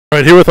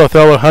Right here with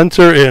Othello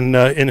Hunter in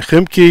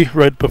Khimki,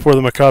 right before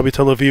the Maccabi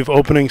Tel Aviv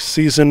opening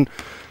season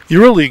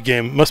Euroleague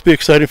game. Must be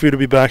exciting for you to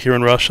be back here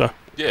in Russia.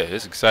 Yeah,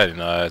 it's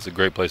exciting. It's a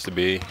great place to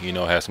be. You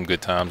know, had some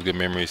good times, good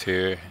memories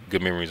here,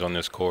 good memories on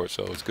this court,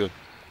 so it's good.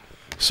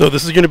 So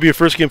this is going to be your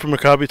first game for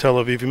Maccabi Tel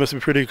Aviv. You must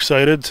be pretty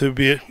excited to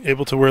be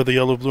able to wear the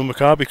yellow-blue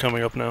Maccabi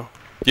coming up now.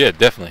 Yeah,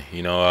 definitely.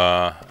 You know,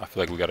 I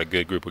feel like we got a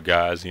good group of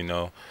guys. You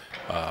know,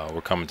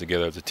 we're coming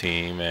together as a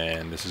team,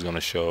 and this is going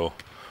to show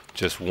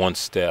just one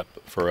step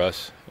for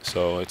us.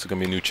 So it's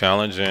going to be a new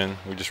challenge, and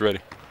we're just ready.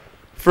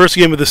 First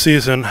game of the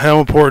season. How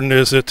important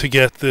is it to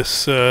get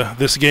this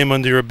game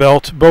under your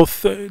belt?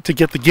 Both to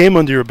get the game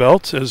under your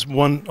belt as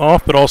one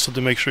off, but also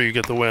to make sure you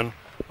get the win.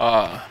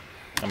 I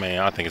mean,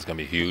 I think it's going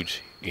to be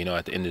huge. You know,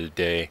 at the end of the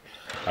day,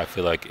 I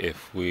feel like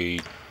if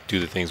we do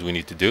the things we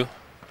need to do,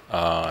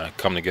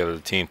 come together as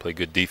a team, play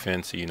good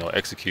defense, you know,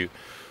 execute,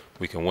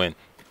 we can win.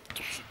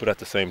 But at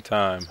the same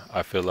time,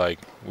 I feel like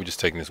we're just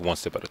taking this one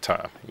step at a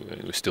time.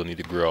 We still need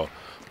to grow,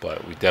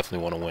 but we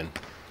definitely want to win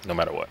no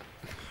matter what.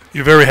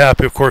 You're very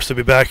happy, of course, to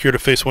be back here to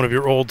face one of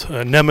your old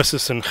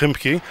nemesis in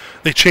Khimki.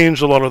 They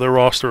changed a lot of their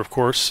roster, of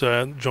course.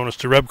 Jonas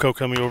Jerebko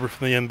coming over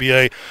from the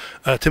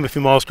NBA.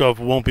 Timothy Mozgov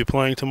won't be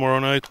playing tomorrow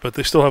night, but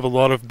they still have a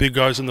lot of big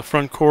guys in the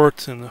front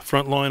court and the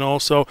front line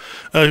also.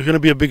 It's going to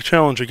be a big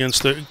challenge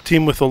against a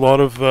team with a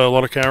lot of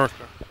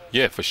character.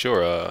 Yeah, for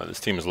sure. This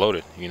team is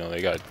loaded. You know,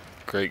 they got a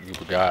great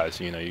group of guys.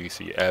 You know, you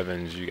see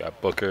Evans, you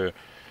got Booker,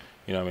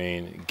 you know what I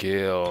mean,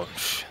 Gill,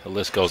 the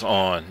list goes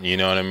on. You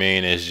know what I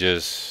mean? It's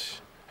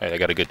just, hey, they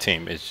got a good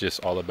team. It's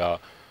just all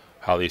about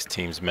how these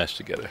teams mesh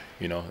together,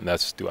 you know, and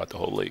that's throughout the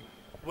whole league.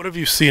 What have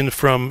you seen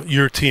from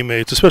your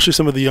teammates, especially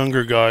some of the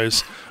younger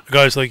guys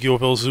like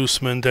Yovel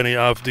Zusman, Denny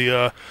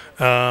Avdia?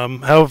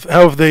 How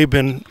have they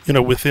been, you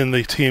know, within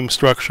the team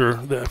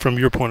structure from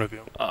your point of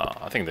view?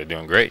 I think they're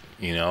doing great.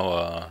 You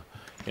know,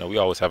 we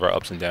always have our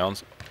ups and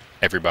downs,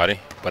 everybody,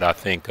 but I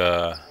think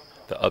the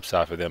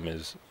upside for them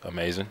is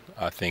amazing.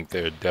 I think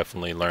they're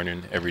definitely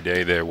learning every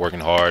day. They're working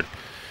hard,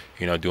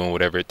 you know, doing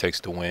whatever it takes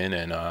to win,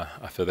 and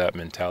I feel that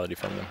mentality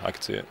from them. I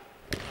can see it.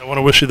 I want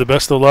to wish you the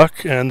best of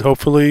luck, and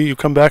hopefully you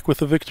come back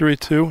with a victory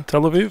to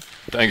Tel Aviv.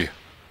 Thank you.